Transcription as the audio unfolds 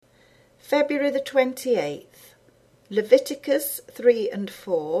February the 28th, Leviticus 3 and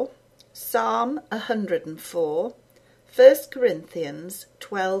 4, Psalm 104, 1 Corinthians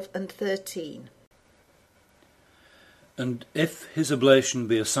 12 and 13. And if his oblation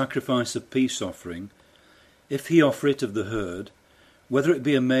be a sacrifice of peace offering, if he offer it of the herd, whether it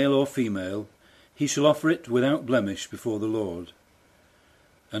be a male or female, he shall offer it without blemish before the Lord.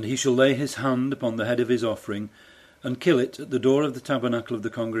 And he shall lay his hand upon the head of his offering, and kill it at the door of the tabernacle of the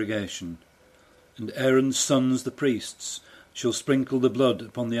congregation. And Aaron's sons, the priests, shall sprinkle the blood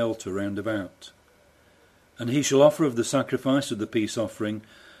upon the altar round about. And he shall offer of the sacrifice of the peace offering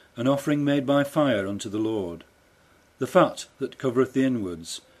an offering made by fire unto the Lord, the fat that covereth the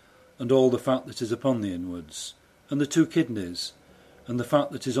inwards, and all the fat that is upon the inwards, and the 2 kidneys, and the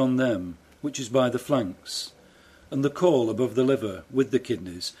fat that is on them, which is by the flanks, and the caul above the liver with the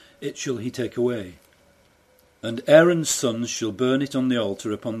kidneys, it shall he take away. And Aaron's sons shall burn it on the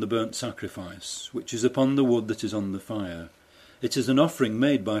altar upon the burnt sacrifice, which is upon the wood that is on the fire. It is an offering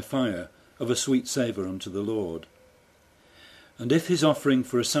made by fire, of a sweet savour unto the Lord. And if his offering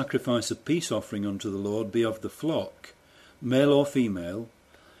for a sacrifice of peace offering unto the Lord be of the flock, male or female,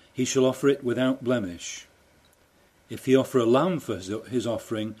 he shall offer it without blemish. If he offer a lamb for his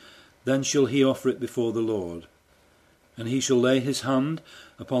offering, then shall he offer it before the Lord. And he shall lay his hand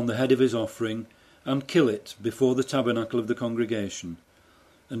upon the head of his offering, and kill it before the tabernacle of the congregation,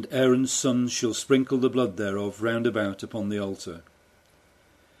 and Aaron's sons shall sprinkle the blood thereof round about upon the altar.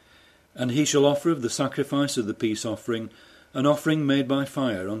 And he shall offer of the sacrifice of the peace offering an offering made by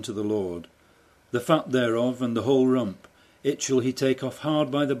fire unto the Lord, the fat thereof and the whole rump, it shall he take off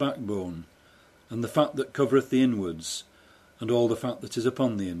hard by the backbone, and the fat that covereth the inwards, and all the fat that is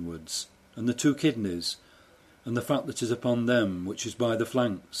upon the inwards, and the 2 kidneys, and the fat that is upon them, which is by the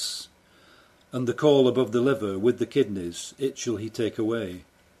flanks, and the caul above the liver with the kidneys, it shall he take away.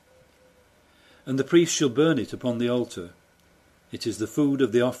 And the priest shall burn it upon the altar. It is the food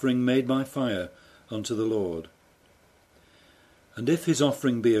of the offering made by fire unto the Lord. And if his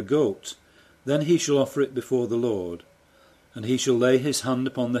offering be a goat, then he shall offer it before the Lord, and he shall lay his hand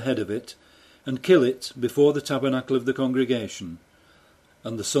upon the head of it, and kill it before the tabernacle of the congregation,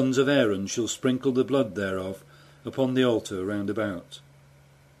 and the sons of Aaron shall sprinkle the blood thereof upon the altar round about.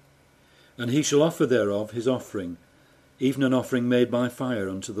 And he shall offer thereof his offering, even an offering made by fire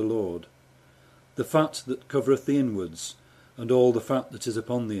unto the Lord, the fat that covereth the inwards, and all the fat that is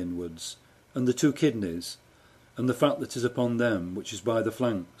upon the inwards, and the 2 kidneys, and the fat that is upon them, which is by the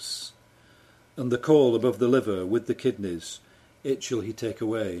flanks, and the caul above the liver with the kidneys, it shall he take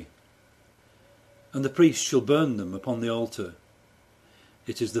away. And the priest shall burn them upon the altar.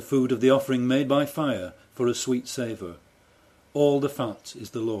 It is the food of the offering made by fire for a sweet savour. All the fat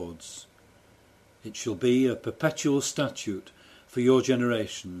is the Lord's. It shall be a perpetual statute for your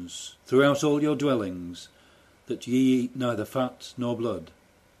generations, throughout all your dwellings, that ye eat neither fat nor blood.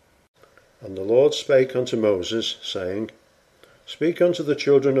 And the Lord spake unto Moses, saying, Speak unto the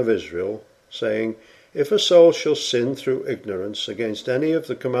children of Israel, saying, If a soul shall sin through ignorance against any of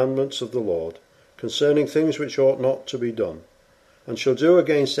the commandments of the Lord, concerning things which ought not to be done, and shall do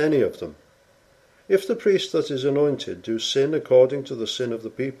against any of them, if the priest that is anointed do sin according to the sin of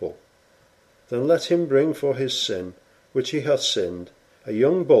the people, then let him bring for his sin, which he hath sinned, a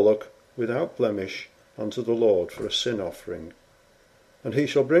young bullock without blemish unto the Lord for a sin offering. And he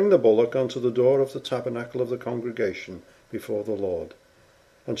shall bring the bullock unto the door of the tabernacle of the congregation before the Lord,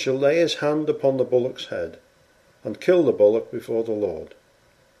 and shall lay his hand upon the bullock's head, and kill the bullock before the Lord.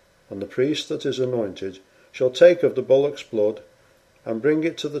 And the priest that is anointed shall take of the bullock's blood, and bring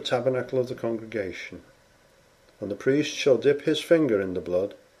it to the tabernacle of the congregation. And the priest shall dip his finger in the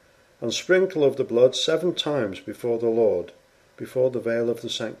blood, and sprinkle of the blood 7 times before the Lord, before the veil of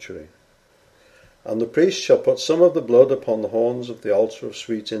the sanctuary. And the priest shall put some of the blood upon the horns of the altar of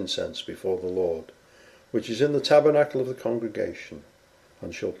sweet incense before the Lord, which is in the tabernacle of the congregation,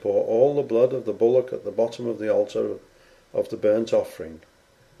 and shall pour all the blood of the bullock at the bottom of the altar of the burnt offering,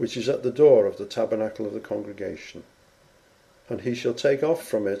 which is at the door of the tabernacle of the congregation. And he shall take off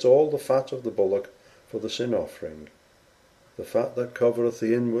from it all the fat of the bullock for the sin offering, the fat that covereth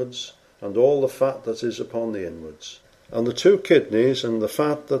the inwards, and all the fat that is upon the inwards, and the 2 kidneys, and the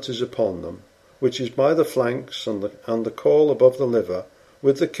fat that is upon them, which is by the flanks, and the caul above the liver,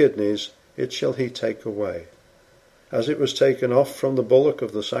 with the kidneys, it shall he take away, as it was taken off from the bullock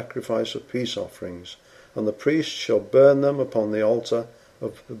of the sacrifice of peace offerings, and the priest shall burn them upon the altar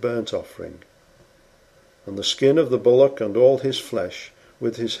of the burnt offering. And the skin of the bullock and all his flesh,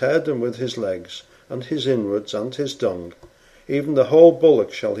 with his head and with his legs, and his inwards and his dung, even the whole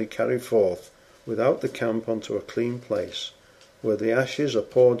bullock shall he carry forth without the camp unto a clean place, where the ashes are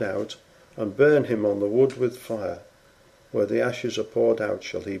poured out, and burn him on the wood with fire. Where the ashes are poured out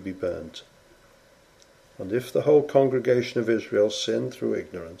shall he be burnt. And if the whole congregation of Israel sin through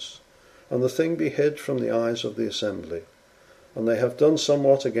ignorance, and the thing be hid from the eyes of the assembly, and they have done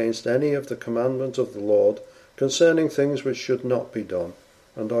somewhat against any of the commandment of the Lord concerning things which should not be done,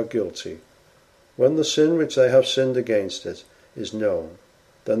 and are guilty, when the sin which they have sinned against it is known,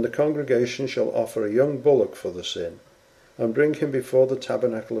 then the congregation shall offer a young bullock for the sin, and bring him before the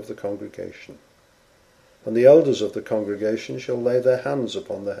tabernacle of the congregation. And the elders of the congregation shall lay their hands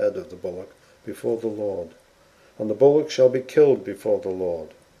upon the head of the bullock before the Lord, and the bullock shall be killed before the Lord.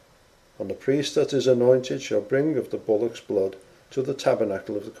 And the priest that is anointed shall bring of the bullock's blood to the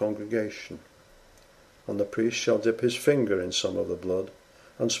tabernacle of the congregation. And the priest shall dip his finger in some of the blood,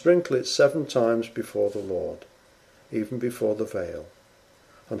 and sprinkle it 7 times before the Lord, even before the veil.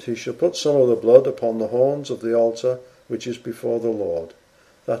 And he shall put some of the blood upon the horns of the altar which is before the Lord,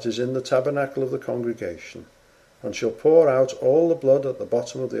 that is in the tabernacle of the congregation, and shall pour out all the blood at the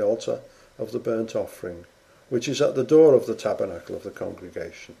bottom of the altar of the burnt offering, which is at the door of the tabernacle of the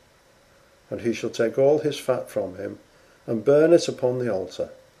congregation. And he shall take all his fat from him, and burn it upon the altar.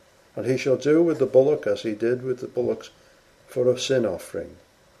 And he shall do with the bullock as he did with the bullocks for a sin offering.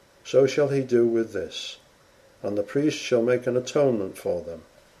 So shall he do with this. And the priest shall make an atonement for them,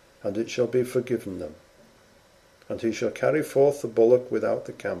 and it shall be forgiven them. And he shall carry forth the bullock without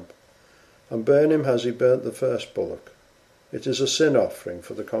the camp, and burn him as he burnt the first bullock. It is a sin offering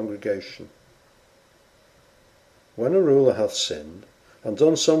for the congregation. When a ruler hath sinned, and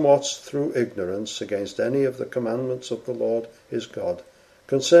done somewhat through ignorance against any of the commandments of the Lord his God,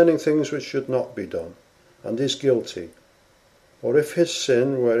 concerning things which should not be done, and is guilty, or if his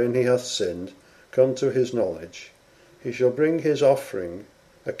sin wherein he hath sinned come to his knowledge, he shall bring his offering,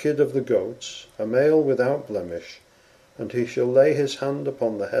 a kid of the goats, a male without blemish, and he shall lay his hand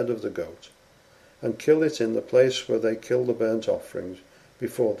upon the head of the goat, and kill it in the place where they kill the burnt offerings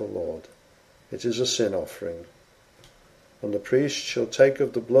before the Lord. It is a sin offering. And the priest shall take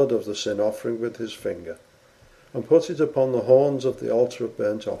of the blood of the sin offering with his finger, and put it upon the horns of the altar of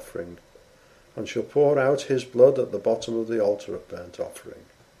burnt offering, and shall pour out his blood at the bottom of the altar of burnt offering.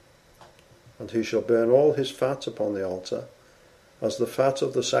 And he shall burn all his fat upon the altar, as the fat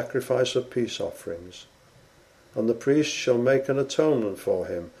of the sacrifice of peace offerings. And the priest shall make an atonement for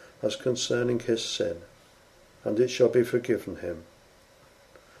him as concerning his sin, and it shall be forgiven him.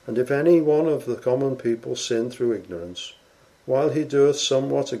 And if any one of the common people sin through ignorance, while he doeth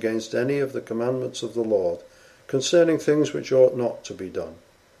somewhat against any of the commandments of the Lord, concerning things which ought not to be done,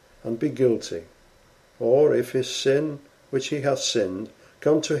 and be guilty, or if his sin which he hath sinned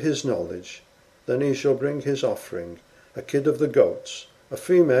come to his knowledge, then he shall bring his offering, a kid of the goats, a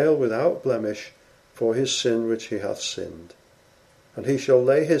female without blemish, for his sin which he hath sinned. And he shall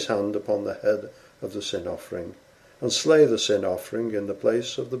lay his hand upon the head of the sin offering, and slay the sin offering in the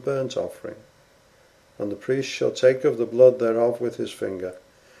place of the burnt offering. And the priest shall take of the blood thereof with his finger,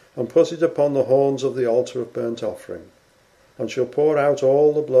 and put it upon the horns of the altar of burnt offering, and shall pour out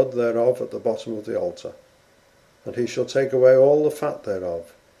all the blood thereof at the bottom of the altar. And he shall take away all the fat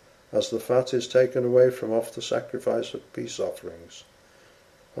thereof, as the fat is taken away from off the sacrifice of peace offerings.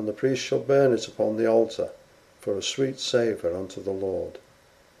 And the priest shall burn it upon the altar, for a sweet savour unto the Lord.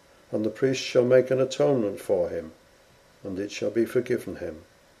 And the priest shall make an atonement for him, and it shall be forgiven him.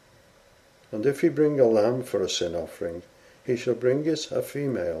 And if he bring a lamb for a sin offering, he shall bring it a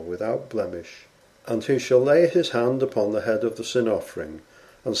female without blemish. And he shall lay his hand upon the head of the sin offering,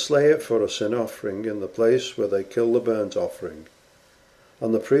 and slay it for a sin offering in the place where they kill the burnt offering.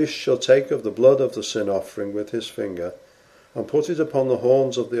 And the priest shall take of the blood of the sin offering with his finger, and put it upon the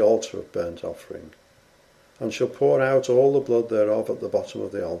horns of the altar of burnt offering, and shall pour out all the blood thereof at the bottom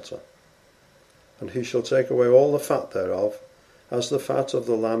of the altar. And he shall take away all the fat thereof, as the fat of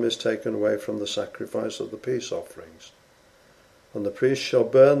the lamb is taken away from the sacrifice of the peace offerings. And the priest shall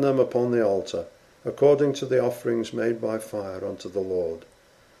burn them upon the altar, according to the offerings made by fire unto the Lord.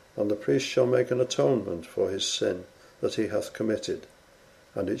 And the priest shall make an atonement for his sin that he hath committed,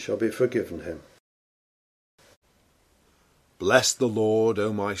 and it shall be forgiven him. Bless the Lord,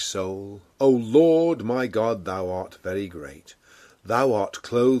 O my soul. O Lord my God, thou art very great. Thou art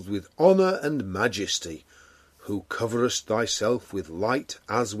clothed with honour and majesty, who coverest thyself with light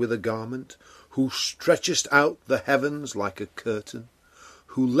as with a garment, who stretchest out the heavens like a curtain,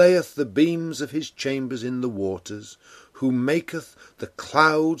 who layeth the beams of his chambers in the waters, who maketh the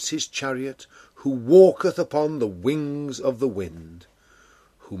clouds his chariot, who walketh upon the wings of the wind,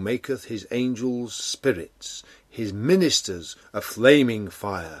 who maketh his angels spirits, his ministers a flaming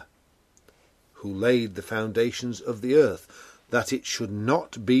fire, who laid the foundations of the earth, that it should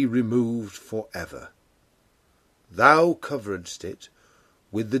not be removed for ever. Thou coveredst it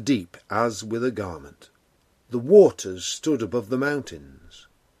with the deep as with a garment. The waters stood above the mountains.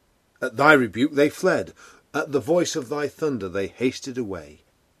 At thy rebuke they fled. At the voice of thy thunder they hasted away.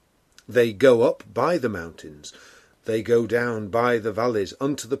 They go up by the mountains. They go down by the valleys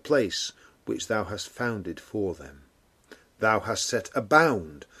unto the place which thou hast founded for them. Thou hast set a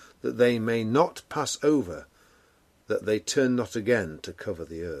bound that they may not pass over, that they turn not again to cover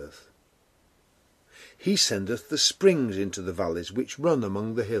the earth. He sendeth the springs into the valleys which run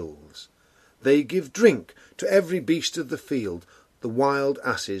among the hills. They give drink to every beast of the field. The wild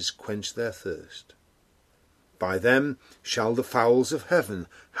asses quench their thirst. By them shall the fowls of heaven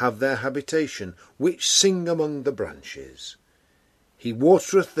have their habitation, which sing among the branches. He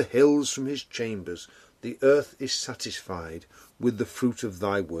watereth the hills from his chambers. The earth is satisfied with the fruit of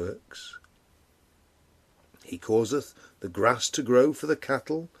thy works. He causeth the grass to grow for the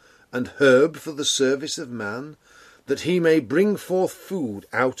cattle, and herb for the service of man, that he may bring forth food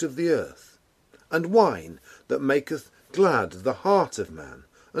out of the earth, and wine that maketh glad the heart of man,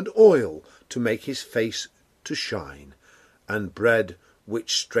 and oil to make his face to shine, and bread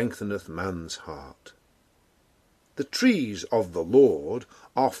which strengtheneth man's heart. The trees of the Lord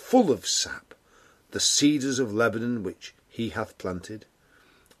are full of sap, the cedars of Lebanon which he hath planted,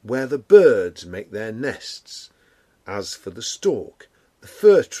 where the birds make their nests. As for the stork, the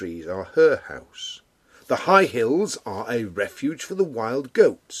fir trees are her house. The high hills are a refuge for the wild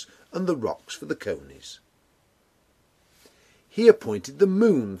goats, and the rocks for the conies. He appointed the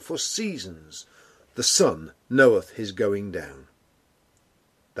moon for seasons. The sun knoweth his going down.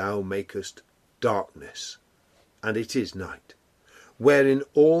 Thou makest darkness, and it is night, wherein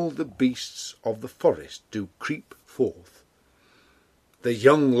all the beasts of the forest do creep forth. The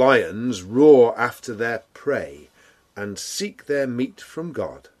young lions roar after their prey, and seek their meat from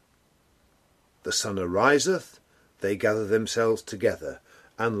God. The sun ariseth, they gather themselves together,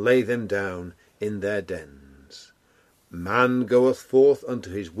 and lay them down in their dens. Man goeth forth unto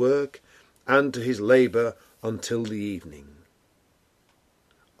his work, and to his labour until the evening.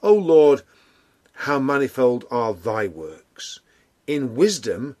 O Lord, how manifold are thy works! In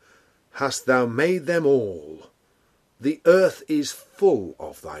wisdom hast thou made them all. The earth is full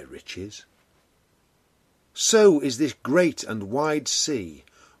of thy riches. So is this great and wide sea,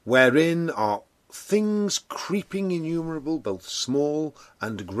 wherein are things creeping innumerable, both small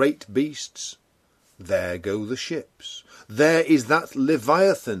and great beasts. There go the ships. There is that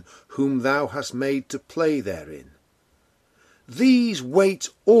Leviathan whom thou hast made to play therein. These wait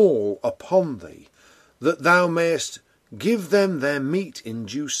all upon thee, that thou mayest give them their meat in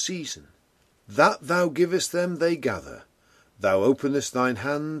due season. That thou givest them they gather. Thou openest thine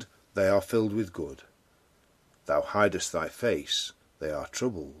hand, they are filled with good. Thou hidest thy face, they are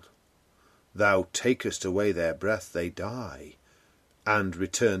troubled. Thou takest away their breath, they die, and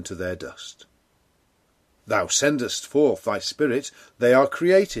return to their dust. Thou sendest forth thy spirit, they are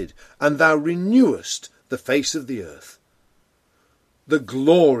created, and thou renewest the face of the earth. The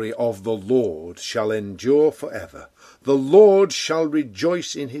glory of the Lord shall endure for ever. The Lord shall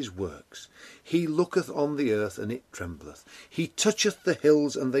rejoice in his works. He looketh on the earth, and it trembleth. He toucheth the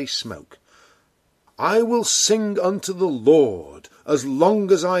hills, and they smoke. I will sing unto the Lord as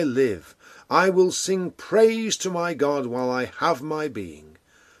long as I live. I will sing praise to my God while I have my being.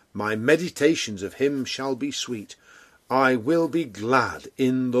 My meditations of him shall be sweet. I will be glad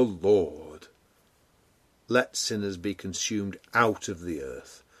in the Lord. Let sinners be consumed out of the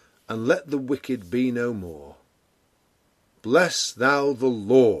earth, and let the wicked be no more. Bless thou the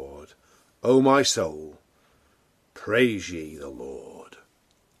Lord, O my soul. Praise ye the Lord.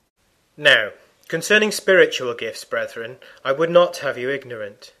 Now, concerning spiritual gifts, brethren, I would not have you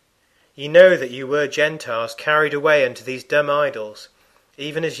ignorant. Ye know that you were Gentiles carried away unto these dumb idols,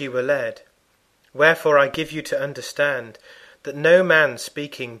 even as you were led. Wherefore I give you to understand that no man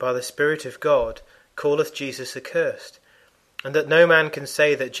speaking by the Spirit of God calleth Jesus accursed, and that no man can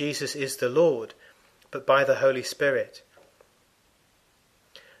say that Jesus is the Lord, but by the Holy Spirit.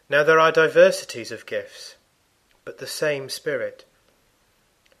 Now there are diversities of gifts, but the same Spirit.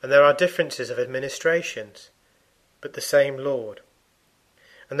 And there are differences of administrations, but the same Lord.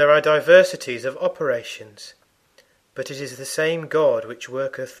 And there are diversities of operations, but it is the same God which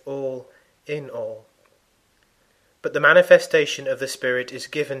worketh all in all. But the manifestation of the Spirit is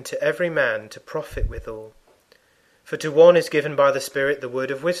given to every man to profit withal. For to one is given by the Spirit the word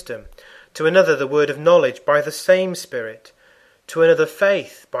of wisdom, to another the word of knowledge by the same Spirit, to another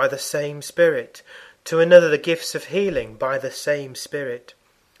faith by the same Spirit, to another the gifts of healing by the same Spirit,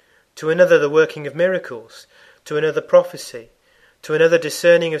 to another the working of miracles, to another prophecy, to another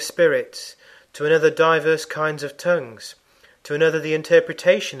discerning of spirits, to another diverse kinds of tongues, to another the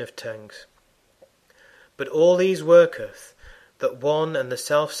interpretation of tongues. But all these worketh that one and the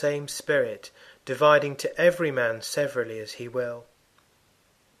selfsame Spirit, dividing to every man severally as he will.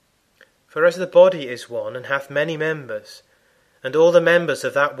 For as the body is one, and hath many members, and all the members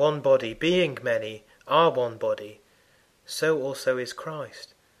of that one body, being many, are one body, so also is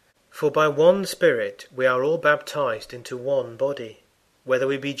Christ. For by one Spirit we are all baptized into one body, whether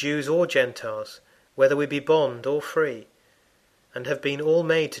we be Jews or Gentiles, whether we be bond or free, and have been all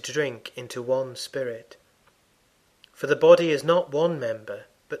made to drink into one Spirit. For the body is not one member,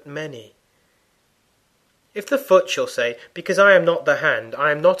 but many. If the foot shall say, Because I am not the hand,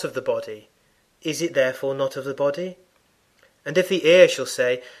 I am not of the body, is it therefore not of the body? And if the ear shall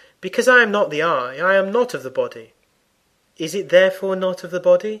say, Because I am not the eye, I am not of the body, is it therefore not of the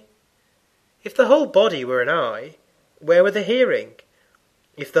body? If the whole body were an eye, where were the hearing?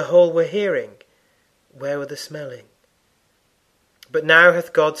 If the whole were hearing, where were the smelling? But now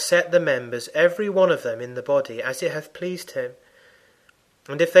hath God set the members, every one of them, in the body, as it hath pleased him.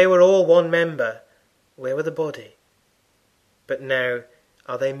 And if they were all one member, where were the body? But now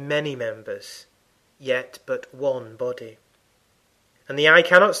are they many members, yet but one body. And the eye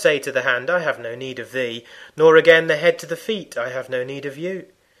cannot say to the hand, I have no need of thee, nor again the head to the feet, I have no need of you.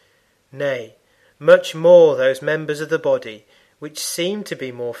 Nay, much more those members of the body, which seem to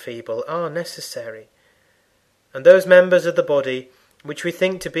be more feeble, are necessary. And those members of the body, which we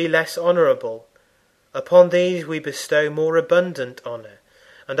think to be less honourable, upon these we bestow more abundant honour,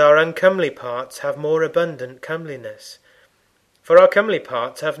 and our uncomely parts have more abundant comeliness. For our comely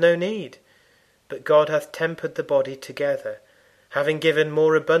parts have no need, but God hath tempered the body together, having given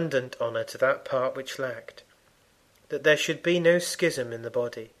more abundant honour to that part which lacked, that there should be no schism in the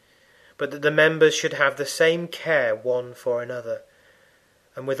body, but that the members should have the same care one for another.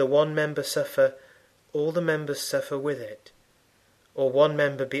 And with a one member suffer, all the members suffer with it. Or one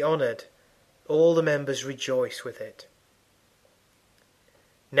member be honoured, all the members rejoice with it.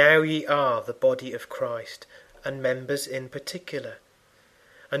 Now ye are the body of Christ, and members in particular.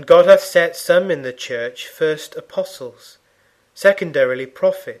 And God hath set some in the church, first apostles, secondarily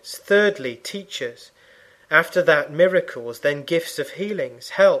prophets, thirdly teachers, after that miracles, then gifts of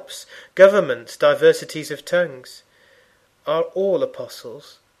healings, helps, governments, diversities of tongues. Are all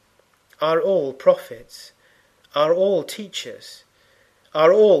apostles? Are all prophets? Are all teachers?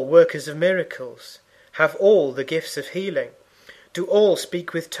 Are all workers of miracles? Have all the gifts of healing? Do all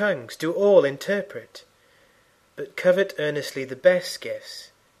speak with tongues? Do all interpret? But covet earnestly the best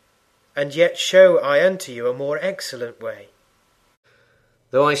gifts, and yet show I unto you a more excellent way.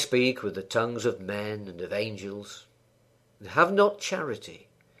 Though I speak with the tongues of men and of angels, and have not charity,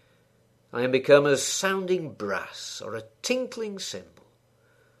 I am become as sounding brass or a tinkling cymbal.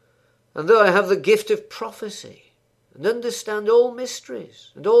 And though I have the gift of prophecy, and understand all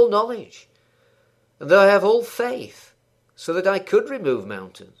mysteries and all knowledge, and though I have all faith, so that I could remove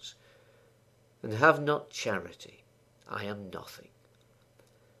mountains, and have not charity, I am nothing.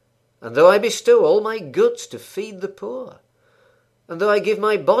 And though I bestow all my goods to feed the poor, and though I give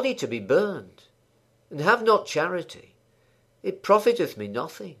my body to be burned, and have not charity, it profiteth me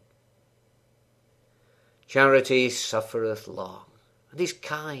nothing. Charity suffereth long, and is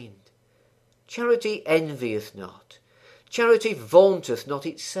kind. Charity envieth not. Charity vaunteth not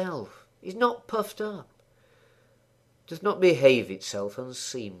itself, is not puffed up, doth not behave itself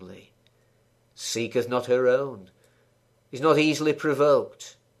unseemly, seeketh not her own, is not easily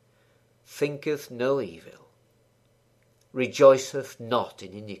provoked, thinketh no evil, rejoiceth not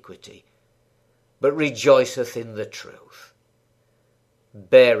in iniquity, but rejoiceth in the truth,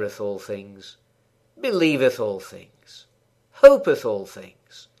 beareth all things, believeth all things, hopeth all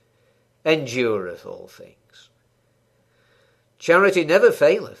things, endureth all things. Charity never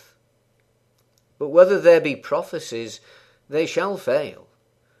faileth, but whether there be prophecies, they shall fail.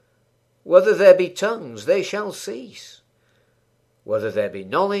 Whether there be tongues, they shall cease. Whether there be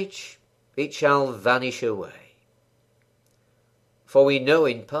knowledge, it shall vanish away. For we know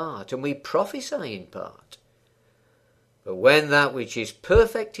in part, and we prophesy in part. But when that which is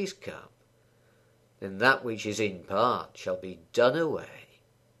perfect is come, then that which is in part shall be done away.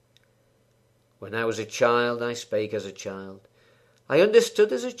 When I was a child, I spake as a child. I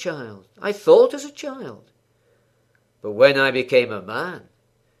understood as a child. I thought as a child. But when I became a man,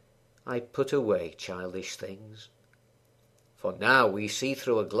 I put away childish things. For now we see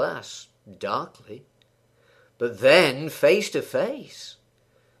through a glass, darkly, but then face to face.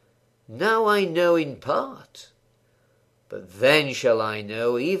 Now I know in part, but then shall I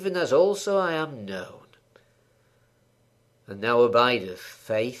know, even as also I am known. And now abideth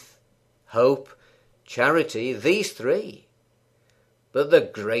faith, hope, charity, these three. But the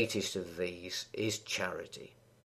greatest of these is charity.